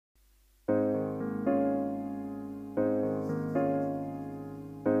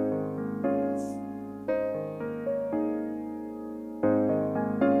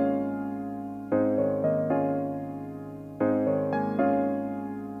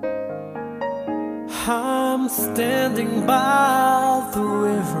I'm standing by the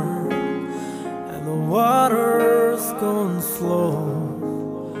river and the water's going slow.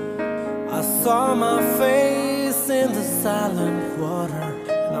 I saw my face in the silent water,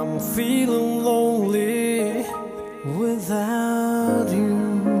 and I'm feeling lonely without you.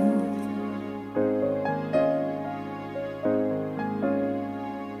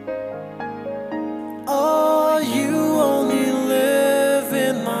 Oh, you only live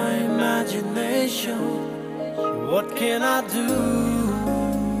in my imagination. What can I do?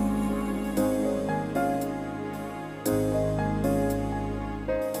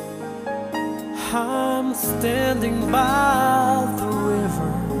 I'm standing by the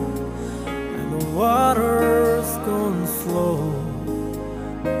river and the water's going slow.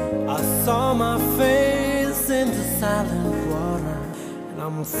 I saw my face in the silent water, and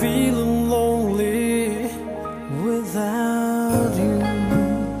I'm feeling lonely without you.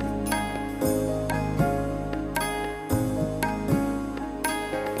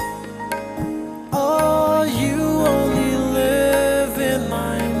 Oh, you only live in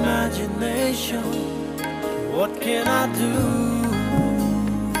my imagination. What can I do?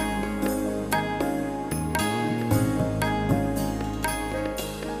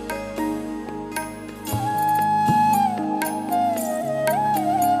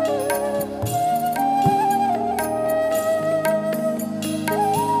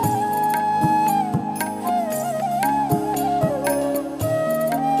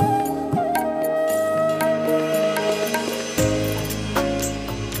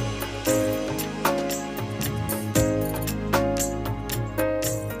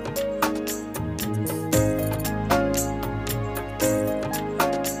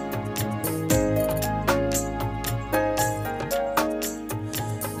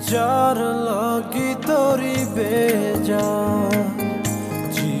 Jar লাগি তোরি বেজা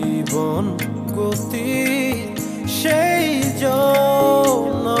জীবন গতি সেই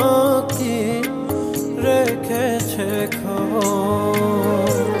জনকি রেখেছে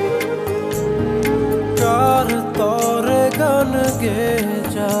কার তরে গান গে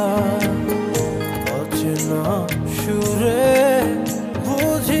যা অচেনা সুরে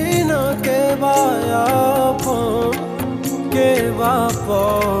বুঝি না কে বায়াপন কে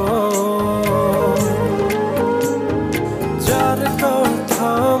যার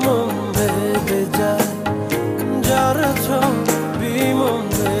কথা মন ভেবে যায়, যার ছবি মন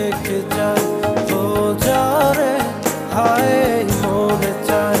দেখে যায়, তো যারে হায় মনে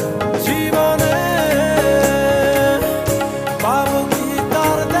চায় জীবনে পাবো কি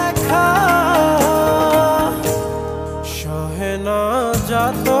তার দেখা সহে না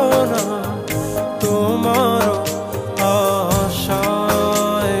যাত না তোমার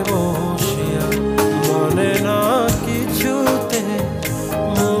আশায় বসিয়া মনে না কিছুতে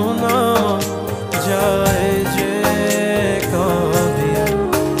মনা যায় যে কাঁদিয়া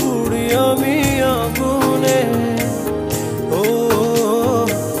পুড়ি আমি আগুনে। ও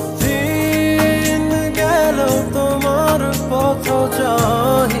দিন গেল তোমার পথ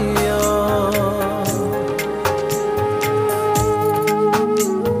চাহিয়া।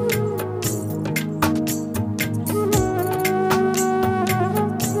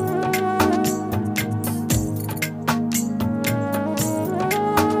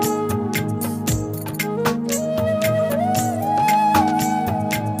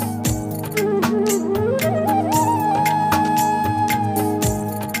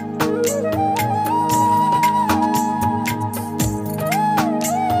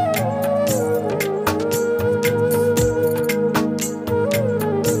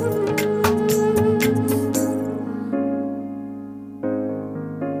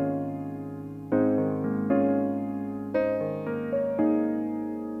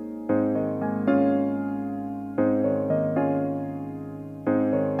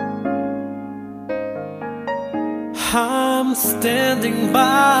 I'm standing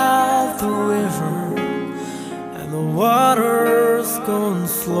by the river and the water's going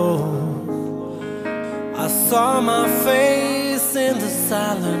slow. I saw my face in the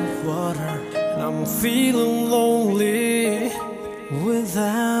silent water, and I'm feeling lonely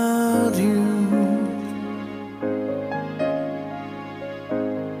without you.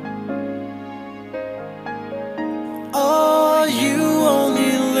 Oh, you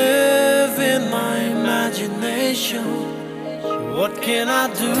only live in my imagination. What can I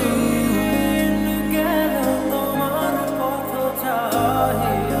do?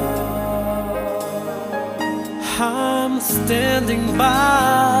 I'm standing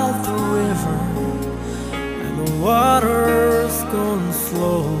by the river and the water's going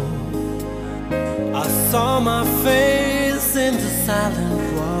slow. I saw my face in the silent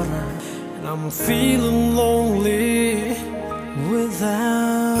water, and I'm feeling lonely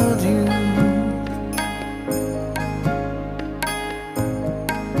without you.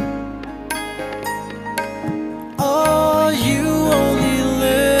 Oh, you only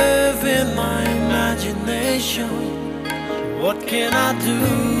live in my imagination. What can I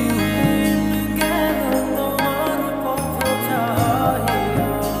do?